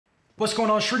What's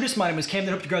going on, Shrewdness? My name is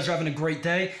Camden. Hope you guys are having a great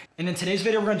day. And in today's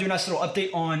video, we're going to do a nice little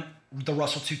update on the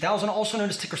Russell 2000, also known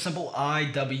as ticker symbol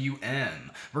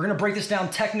IWM. We're going to break this down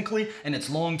technically in its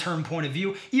long-term point of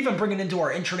view, even bring it into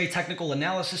our intraday technical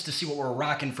analysis to see what we're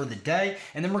rocking for the day.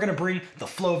 And then we're going to bring the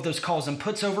flow of those calls and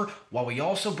puts over, while we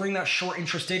also bring that short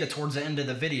interest data towards the end of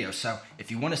the video. So if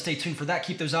you want to stay tuned for that,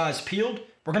 keep those eyes peeled.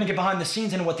 We're going to get behind the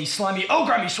scenes into what these slimy,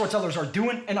 grimy short sellers are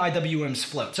doing in IWM's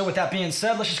float. So with that being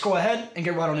said, let's just go ahead and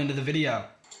get right on into the video.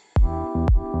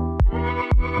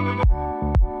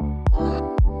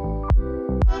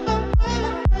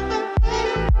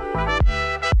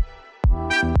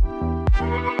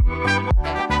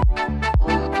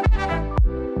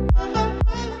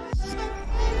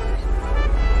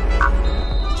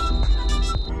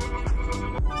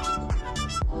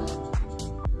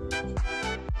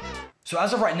 So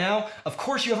as of right now, of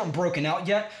course you haven't broken out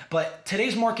yet, but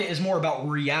today's market is more about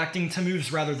reacting to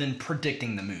moves rather than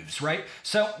predicting the moves, right?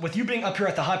 So with you being up here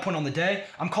at the high point on the day,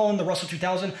 I'm calling the Russell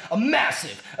 2000 a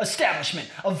massive establishment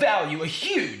of value, a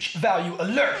huge value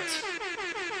alert.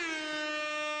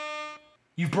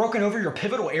 You've broken over your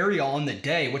pivotal area on the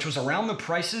day, which was around the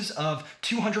prices of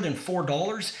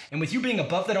 $204. And with you being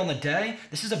above that on the day,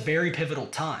 this is a very pivotal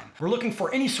time. We're looking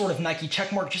for any sort of Nike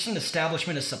checkmark, just an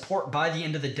establishment of support by the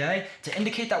end of the day to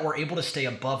indicate that we're able to stay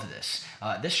above this.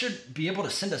 This should be able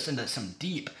to send us into some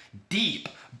deep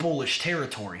bullish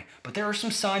territory. But there are some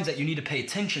signs that you need to pay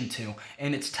attention to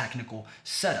in its technical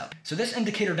setup. So this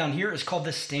indicator down here is called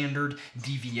the standard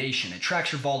deviation. It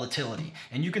tracks your volatility.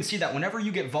 And you can see that whenever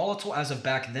you get volatile as of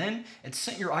back then, it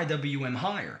sent your IWM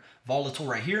higher. Volatile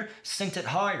right here, sent it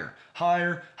higher,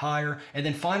 higher, higher, and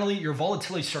then finally your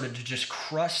volatility started to just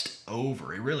crust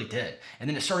over. It really did. And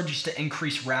then it started just to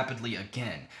increase rapidly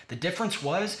again. The difference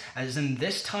was, as in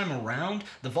this time around,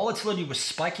 the volatility was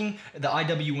spiking the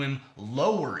IWM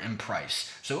lower in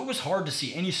price. So it was hard to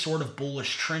see any sort of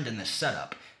bullish trend in this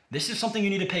setup. This is something you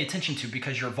need to pay attention to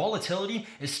because your volatility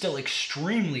is still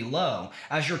extremely low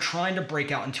as you're trying to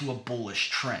break out into a bullish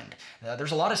trend.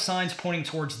 There's a lot of signs pointing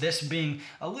towards this being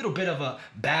a little bit of a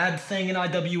bad thing in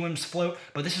IWM's float,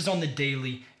 but this is on the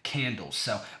daily candles.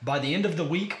 So by the end of the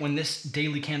week, when this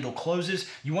daily candle closes,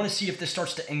 you want to see if this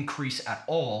starts to increase at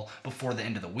all before the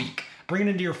end of the week. Bring it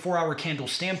into your 4-hour candle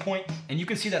standpoint, and you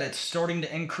can see that it's starting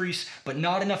to increase, but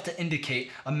not enough to indicate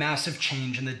a massive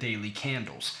change in the daily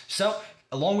candles. So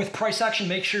along with price action,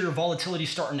 make sure your volatility is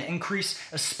starting to increase,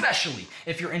 especially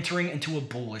if you're entering into a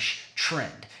bullish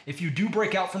trend. If you do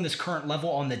break out from this current level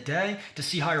on the day to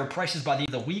see higher prices by the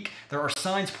end of the week, there are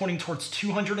signs pointing towards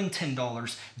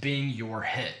 $210 being your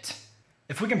hit.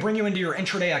 If we can bring you into your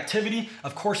intraday activity,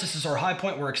 of course, this is our high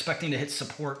point. We're expecting to hit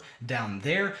support down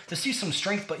there to see some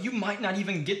strength, but you might not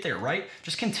even get there, right?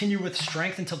 Just continue with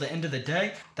strength until the end of the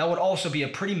day. That would also be a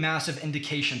pretty massive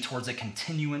indication towards a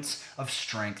continuance of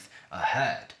strength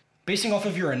ahead. Basing off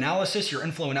of your analysis, your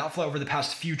inflow and outflow over the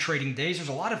past few trading days, there's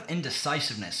a lot of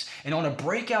indecisiveness. And on a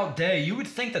breakout day, you would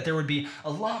think that there would be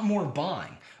a lot more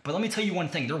buying. But let me tell you one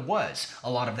thing, there was a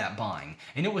lot of that buying.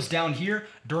 And it was down here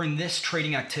during this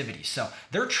trading activity. So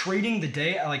they're trading the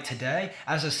day like today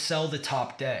as a sell the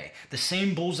top day. The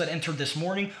same bulls that entered this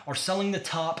morning are selling the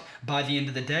top by the end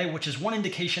of the day, which is one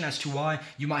indication as to why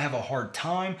you might have a hard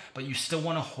time, but you still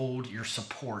want to hold your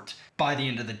support by the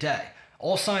end of the day.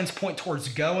 All signs point towards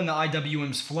go in the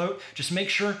IWM's float. Just make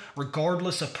sure,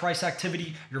 regardless of price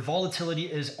activity, your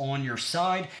volatility is on your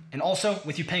side. And also,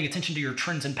 with you paying attention to your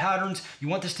trends and patterns, you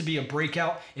want this to be a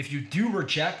breakout. If you do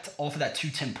reject off of that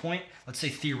 210 point, let's say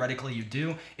theoretically you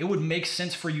do, it would make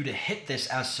sense for you to hit this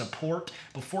as support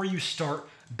before you start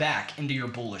back into your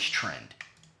bullish trend.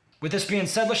 With this being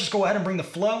said, let's just go ahead and bring the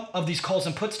flow of these calls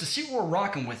and puts to see what we're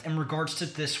rocking with in regards to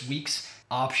this week's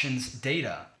options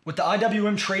data. With the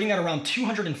IWM trading at around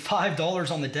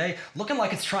 $205 on the day, looking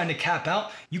like it's trying to cap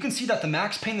out, you can see that the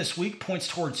max pain this week points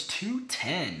towards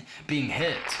 210 being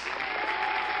hit.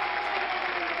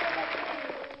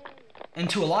 And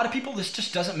to a lot of people, this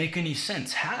just doesn't make any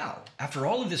sense. How? After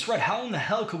all of this red, how in the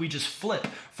hell could we just flip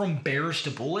from bearish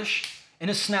to bullish in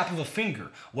a snap of a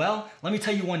finger? Well, let me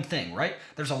tell you one thing, right?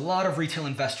 There's a lot of retail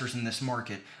investors in this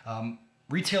market.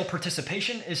 Retail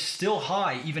participation is still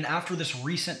high even after this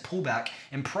recent pullback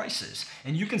in prices.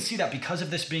 And you can see that because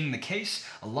of this being the case,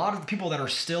 a lot of the people that are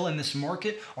still in this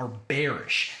market are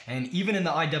bearish. And even in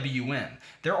the IWM,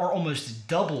 there are almost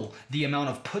double the amount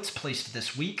of puts placed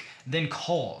this week than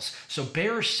calls. So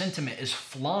bearish sentiment is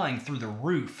flying through the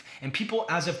roof, and people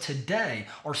as of today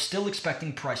are still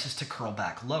expecting prices to curl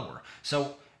back lower.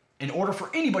 So In order for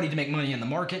anybody to make money in the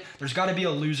market, there's got to be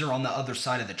a loser on the other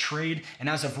side of the trade. And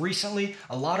as of recently,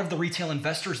 a lot of the retail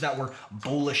investors that were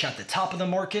bullish at the top of the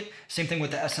market, same thing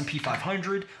with the S&P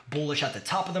 500, bullish at the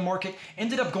top of the market,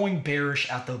 ended up going bearish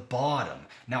at the bottom.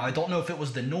 Now, I don't know if it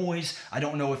was the noise. I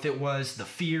don't know if it was the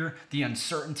fear, the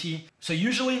uncertainty. So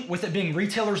usually with it being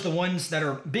retailers, the ones that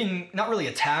are being not really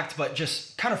attacked, but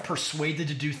just kind of persuaded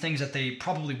to do things that they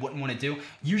probably wouldn't want to do,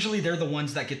 usually they're the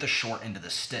ones that get the short end of the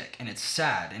stick. And it's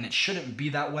sad, and it shouldn't be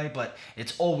that way, but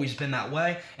it's always been that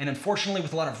way. And unfortunately,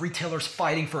 with a lot of retailers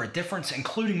fighting for a difference,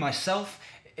 including myself,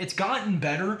 it's gotten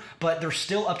better, but they're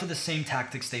still up to the same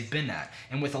tactics they've been at.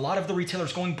 And with a lot of the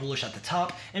retailers going bullish at the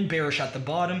top and bearish at the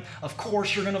bottom, of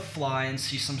course you're going to fly and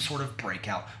see some sort of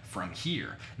breakout from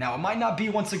here. Now, it might not be,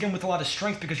 once again, with a lot of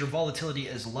strength because your volatility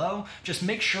is low. Just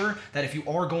make sure that if you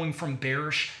are going from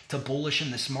bearish to bullish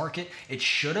in this market, it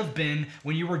should have been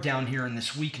when you were down here in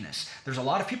this weakness. There's a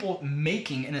lot of people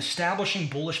making and establishing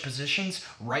bullish positions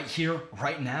right here,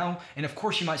 right now. And of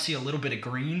course, you might see a little bit of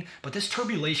green, but this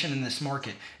turbulation in this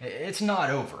market, it's not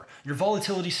over. Your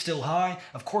volatility is still high.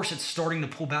 Of course, it's starting to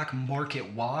pull back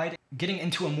market wide, getting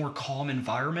into a more calm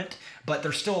environment, but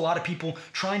there's still a lot of people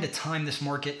trying to time this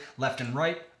market left and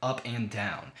right, up and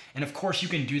down. And of course, you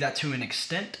can do that to an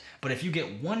extent, but if you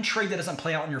get one trade that doesn't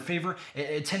play out in your favor,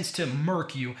 it tends to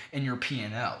murk you in your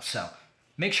P&L. So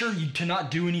make sure to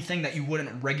not do anything that you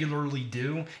wouldn't regularly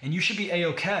do, and you should be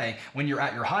a-okay when you're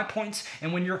at your high points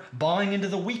and when you're buying into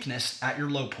the weakness at your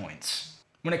low points.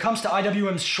 When it comes to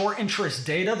IWM's short interest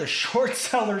data, the short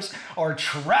sellers are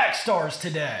track stars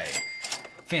today.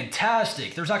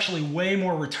 Fantastic. There's actually way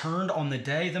more returned on the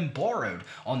day than borrowed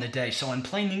on the day. So in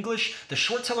plain English, the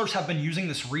short sellers have been using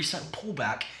this recent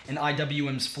pullback in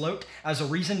IWM's float as a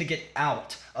reason to get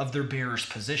out of their bearish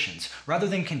positions. Rather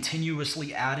than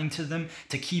continuously adding to them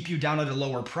to keep you down at a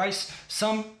lower price,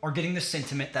 some are getting the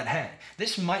sentiment that, hey,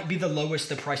 this might be the lowest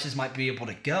the prices might be able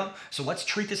to go, so let's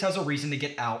treat this as a reason to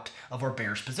get out of our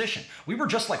bearish position. We were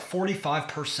just like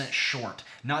 45% short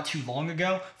not too long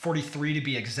ago, 43 to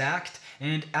be exact,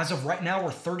 and as of right now,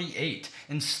 we're 38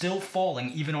 and still falling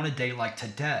even on a day like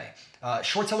today.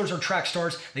 Short sellers are track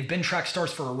stars. They've been track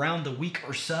stars for around a week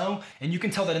or so, and you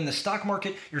can tell that in the stock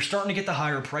market, you're starting to get the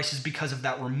higher prices because of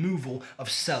that removal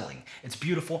of selling. It's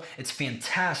beautiful, it's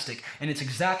fantastic, and it's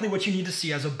exactly what you need to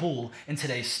see as a bull in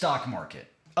today's stock market.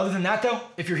 Other than that though,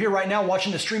 if you're here right now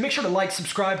watching the stream, make sure to like,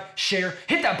 subscribe, share,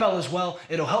 hit that bell as well.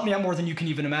 It'll help me out more than you can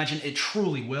even imagine. It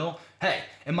truly will. Hey,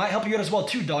 it might help you out as well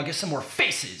too, dog. Get some more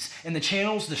faces in the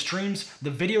channels, the streams,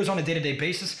 the videos on a day-to-day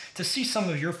basis to see some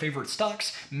of your favorite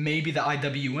stocks, maybe the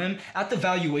IWM, at the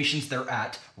valuations they're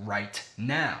at right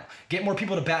now. Get more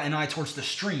people to bat an eye towards the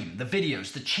stream, the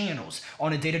videos, the channels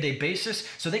on a day-to-day basis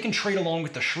so they can trade along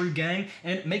with the Shrew Gang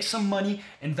and make some money,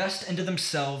 invest into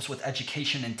themselves with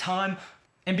education and time,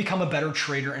 and become a better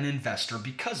trader and investor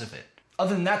because of it.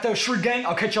 Other than that though, Shrew Gang,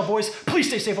 I'll catch y'all boys. Please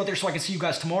stay safe out there so I can see you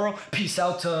guys tomorrow. Peace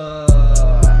out.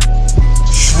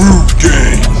 Shrew